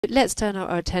Let's turn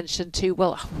our attention to,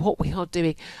 well, what we are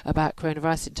doing about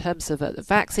coronavirus in terms of the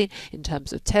vaccine, in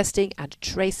terms of testing and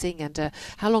tracing, and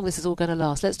how long this is all going to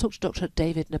last. Let's talk to Dr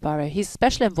David Nabarro. He's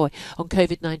Special Envoy on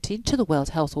COVID-19 to the World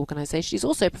Health Organization. He's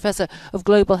also Professor of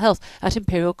Global Health at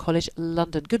Imperial College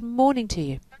London. Good morning to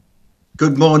you.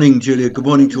 Good morning, Julia. Good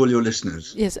morning to all your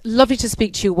listeners. Yes, lovely to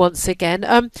speak to you once again.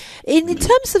 In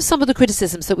terms of some of the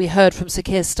criticisms that we heard from Sir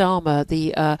Keir Starmer,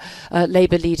 the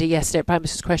Labour leader yesterday at Prime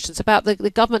Minister's Questions, about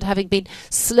the government having been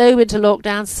slow into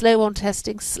lockdown, slow on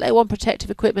testing, slow on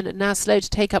protective equipment, and now slow to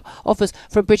take up offers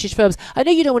from British firms. I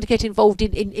know you don't want to get involved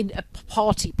in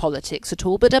party politics at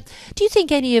all, but do you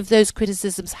think any of those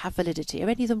criticisms have validity? Are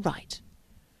any of them right?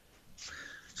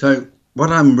 So what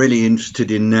I'm really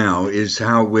interested in now is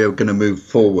how we're going to move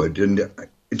forward. And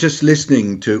just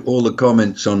listening to all the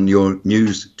comments on your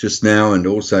news just now, and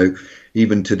also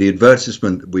even to the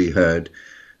advertisement that we heard,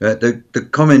 the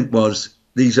comment was,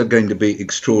 these are going to be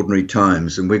extraordinary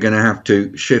times and we're going to have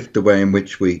to shift the way in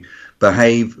which we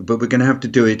behave, but we're going to have to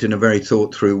do it in a very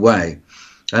thought through way.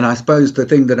 And I suppose the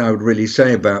thing that I would really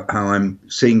say about how I'm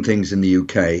seeing things in the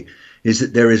UK is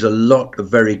that there is a lot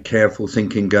of very careful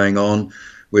thinking going on,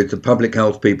 with the public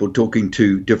health people talking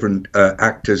to different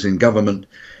actors in government,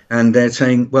 and they're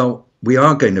saying, well, we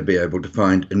are going to be able to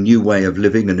find a new way of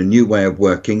living and a new way of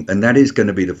working, and that is going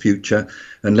to be the future,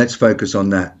 and let's focus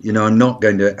on that. You know, I'm not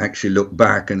going to actually look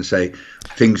back and say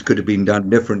things could have been done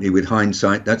differently with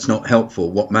hindsight. That's not helpful.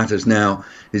 What matters now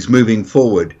is moving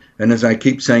forward. And as I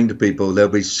keep saying to people, there'll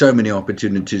be so many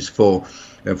opportunities for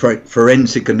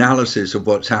forensic analysis of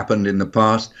what's happened in the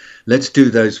past. Let's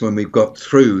do those when we've got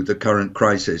through the current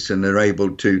crisis and they're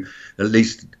able to at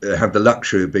least have the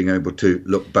luxury of being able to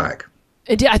look back.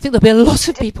 Indeed, I think there'll be a lot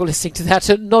of people listening to that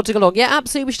and nodding along. Yeah,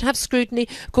 absolutely. We should have scrutiny,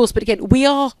 of course. But again, we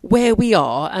are where we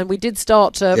are, and we did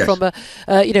start Yes. from a,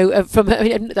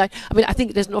 I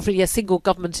think there's not really a single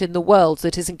government in the world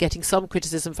that isn't getting some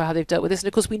criticism for how they've dealt with this. And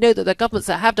of course, we know that there are governments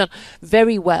that have done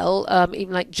very well.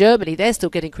 Even like Germany, they're still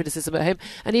getting criticism at home,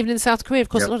 and even in South Korea, of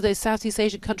course, Yep. a lot of those Southeast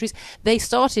Asian countries, they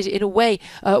started in a way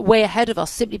way ahead of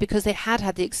us, simply because they had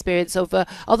the experience of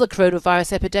other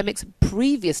coronavirus epidemics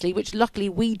previously, which luckily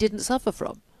we didn't suffer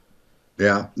from.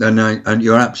 Yeah, and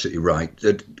you're absolutely right.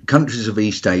 The countries of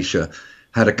East Asia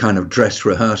had a kind of dress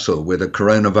rehearsal with a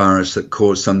coronavirus that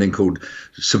caused something called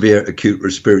severe acute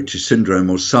respiratory syndrome,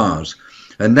 or SARS.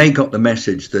 And they got the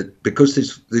message that because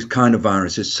this kind of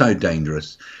virus is so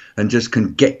dangerous and just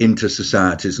can get into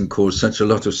societies and cause such a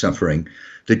lot of suffering,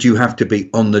 that you have to be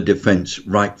on the defence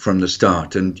right from the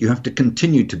start, and you have to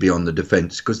continue to be on the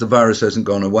defence because the virus hasn't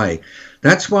gone away.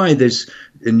 That's why this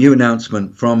new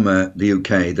announcement from the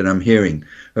UK that I'm hearing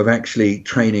of actually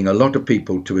training a lot of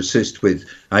people to assist with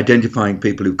identifying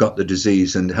people who've got the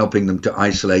disease and helping them to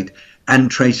isolate,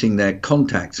 and tracing their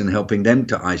contacts and helping them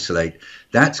to isolate,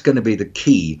 that's going to be the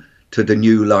key to the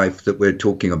new life that we're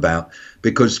talking about,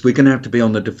 because we're going to have to be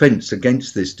on the defence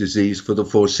against this disease for the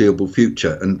foreseeable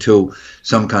future until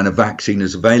some kind of vaccine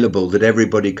is available that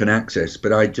everybody can access.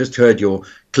 But I just heard your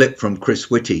clip from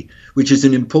Chris Whitty, which is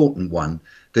an important one,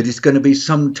 that it's going to be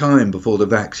some time before the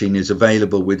vaccine is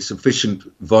available with sufficient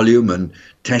volume and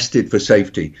tested for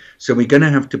safety. So we're going to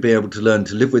have to be able to learn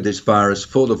to live with this virus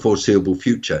for the foreseeable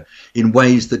future in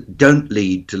ways that don't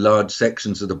lead to large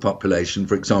sections of the population,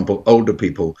 for example, older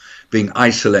people, being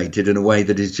isolated in a way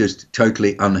that is just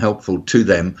totally unhelpful to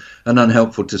them and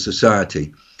unhelpful to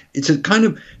society. It's a kind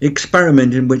of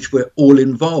experiment in which we're all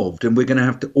involved, and we're going to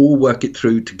have to all work it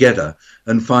through together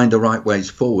and find the right ways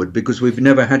forward, because we've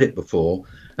never had it before.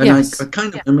 And Yes.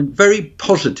 I'm very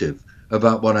positive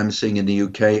about what I'm seeing in the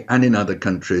UK and in other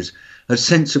countries, a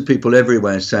sense of people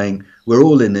everywhere saying we're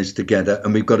all in this together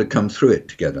and we've got to come through it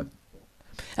together.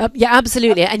 Yeah,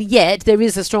 absolutely. And yet there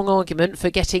is a strong argument for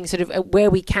getting sort of where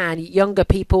we can younger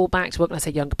people back to work. When I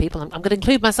say younger people, I'm going to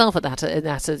include myself at that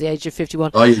at the age of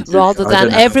 51, rather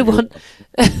than everyone,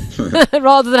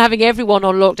 rather than having everyone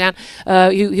on lockdown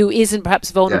who isn't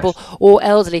perhaps vulnerable Yes. or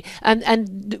elderly. And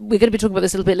we're going to be talking about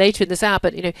this a little bit later in this hour.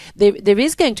 But there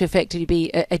is going to effectively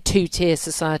be a two-tier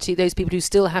society. Those people who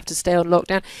still have to stay on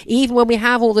lockdown, even when we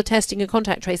have all the testing and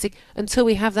contact tracing, until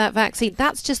we have that vaccine.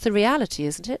 That's just the reality,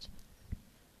 isn't it?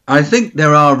 I think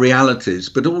there are realities,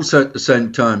 but also at the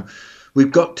same time,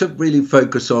 we've got to really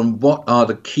focus on what are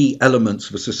the key elements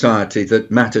of a society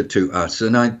that matter to us.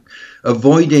 And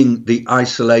avoiding the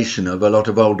isolation of a lot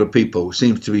of older people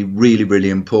seems to be really, really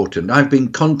important. I've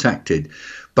been contacted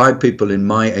by people in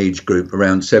my age group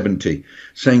around 70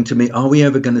 saying to me, are we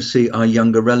ever going to see our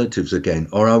younger relatives again?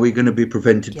 Or are we going to be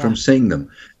prevented from seeing them?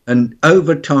 And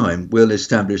over time, we'll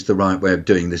establish the right way of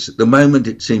doing this. At the moment,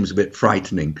 it seems a bit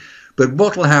frightening But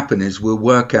what will happen is we'll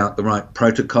work out the right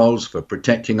protocols for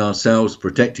protecting ourselves,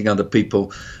 protecting other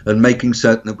people, and making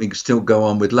certain that we can still go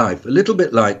on with life. A little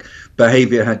bit like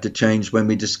behaviour had to change when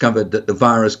we discovered that the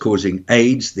virus causing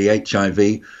AIDS, the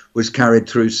HIV, was carried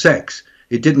through sex.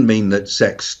 It didn't mean that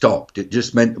sex stopped. It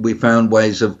just meant that we found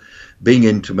ways of being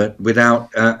intimate without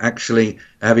actually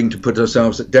having to put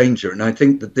ourselves at danger. And I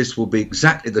think that this will be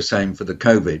exactly the same for the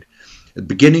COVID. The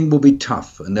beginning will be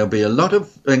tough and there'll be a lot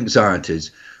of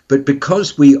anxieties, but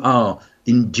because we are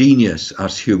ingenious,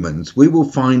 us humans, we will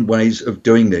find ways of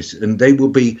doing this, and they will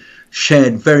be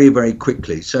shared very, very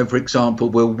quickly. So, for example,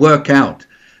 we'll work out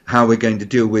how we're going to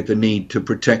deal with the need to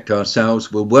protect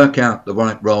ourselves. We'll work out the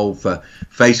right role for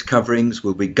face coverings.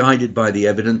 We'll be guided by the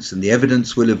evidence, and the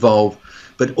evidence will evolve.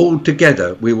 But all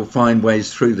together, we will find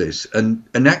ways through this. And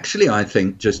actually, I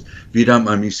think, just if you don't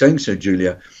mind me saying so,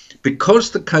 Julia,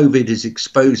 because the COVID is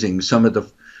exposing some of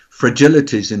the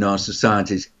fragilities in our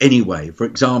societies anyway. For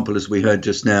example, as we heard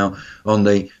just now on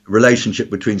the relationship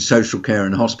between social care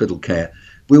and hospital care,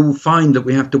 we will find that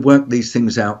we have to work these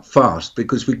things out fast,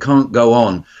 because we can't go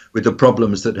on with the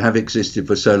problems that have existed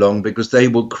for so long, because they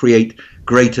will create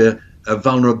greater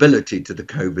vulnerability to the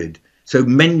COVID. So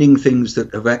mending things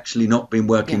that have actually not been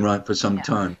working right for some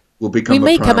time will become we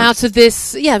may a priority. come out of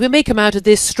this, we may come out of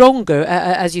this stronger,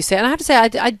 as you say. And I have to say,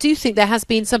 I do think there has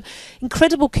been some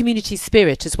incredible community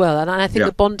spirit as well. And I think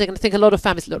the bonding, and I think a lot of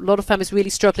families really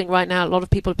struggling right now. A lot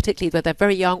of people, particularly whether they're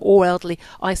very young or elderly,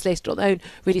 isolated on their own,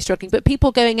 really struggling. But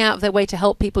people going out of their way to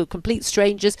help people, complete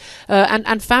strangers,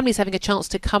 and families having a chance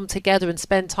to come together and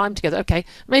spend time together. Okay,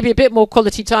 maybe a bit more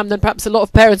quality time than perhaps a lot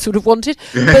of parents would have wanted.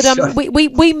 Yes. But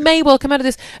we may well come out of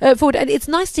this forward. And it's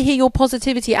nice to hear your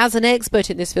positivity as an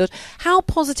expert in this field. How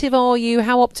positive are you?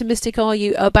 How optimistic are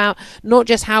you about not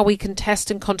just how we can test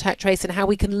and contact trace and how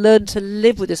we can learn to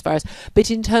live with this virus,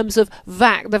 but in terms of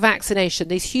the vaccination?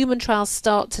 These human trials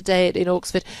start today in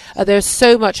Oxford. There's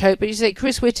so much hope. But you say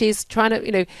Chris Whitty is trying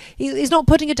to, he's not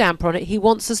putting a damper on it. He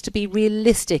wants us to be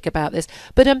realistic about this.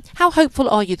 But how hopeful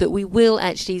are you that we will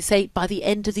actually, say, by the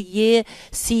end of the year,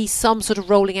 see some sort of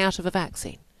rolling out of a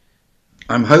vaccine?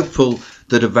 I'm hopeful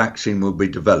that a vaccine will be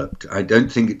developed. I don't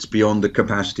think it's beyond the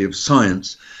capacity of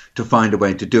science to find a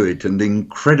way to do it. And the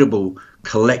incredible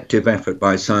collective effort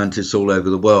by scientists all over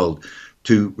the world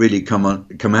to really come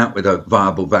out with a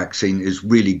viable vaccine is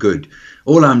really good.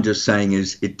 All I'm just saying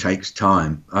is it takes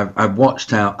time. I've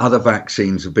watched how other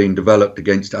vaccines have been developed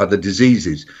against other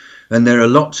diseases. And there are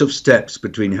lots of steps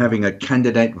between having a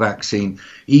candidate vaccine,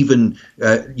 even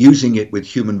using it with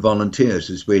human volunteers,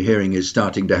 as we're hearing is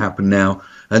starting to happen now,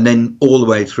 and then all the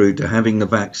way through to having the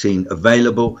vaccine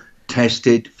available,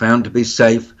 tested, found to be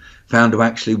safe, found to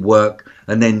actually work,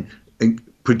 and then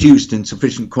produced in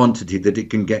sufficient quantity that it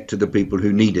can get to the people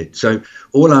who need it. So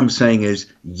all I'm saying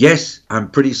is, yes,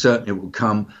 I'm pretty certain it will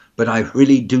come, but I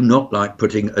really do not like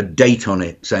putting a date on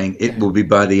it, saying it will be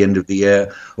by the end of the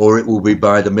year or it will be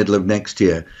by the middle of next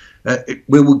year.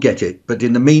 We will get it. But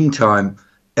in the meantime,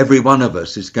 every one of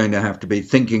us is going to have to be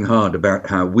thinking hard about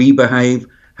how we behave,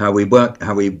 how we work,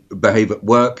 how we behave at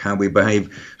work, how we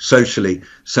behave socially,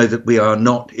 so that we are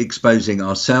not exposing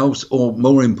ourselves or,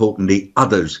 more importantly,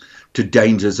 others to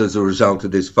dangers as a result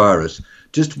of this virus.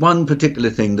 Just one particular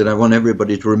thing that I want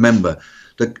everybody to remember.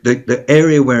 The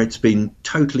area where it's been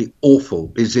totally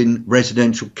awful is in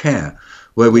residential care,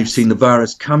 where we've seen the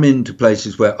virus come into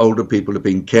places where older people are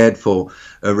being cared for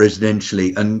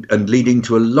residentially and leading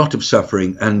to a lot of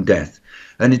suffering and death.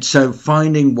 And it's so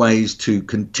finding ways to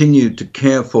continue to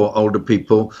care for older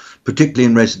people, particularly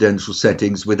in residential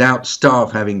settings, without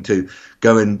staff having to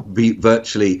go and be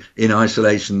virtually in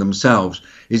isolation themselves,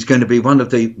 is going to be one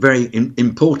of the very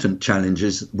important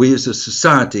challenges we as a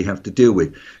society have to deal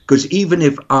with. Because even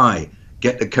if I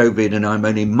get the COVID and I'm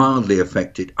only mildly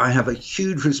affected, I have a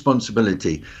huge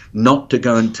responsibility not to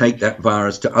go and take that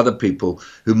virus to other people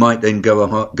who might then go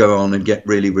on and get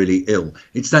really, really ill.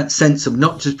 It's that sense of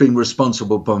not just being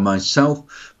responsible for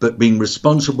myself, but being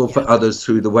responsible for others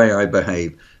through the way I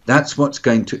behave. That's what's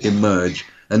going to emerge,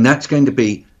 and that's going to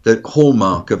be the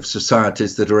hallmark of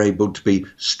societies that are able to be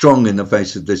strong in the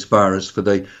face of this virus for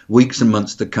the weeks and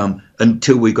months to come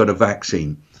until we got a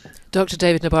vaccine. Dr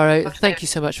David Nabarro, thank you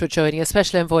so much for joining us.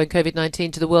 Special Envoy in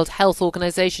COVID-19 to the World Health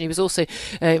Organization. He was also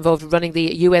involved in running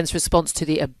the UN's response to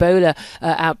the Ebola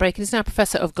outbreak, and is now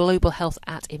Professor of Global Health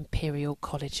at Imperial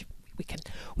College.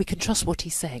 We can trust what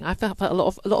he's saying. I felt a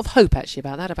lot of hope actually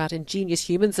about that, about ingenious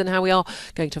humans and how we are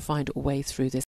going to find a way through this.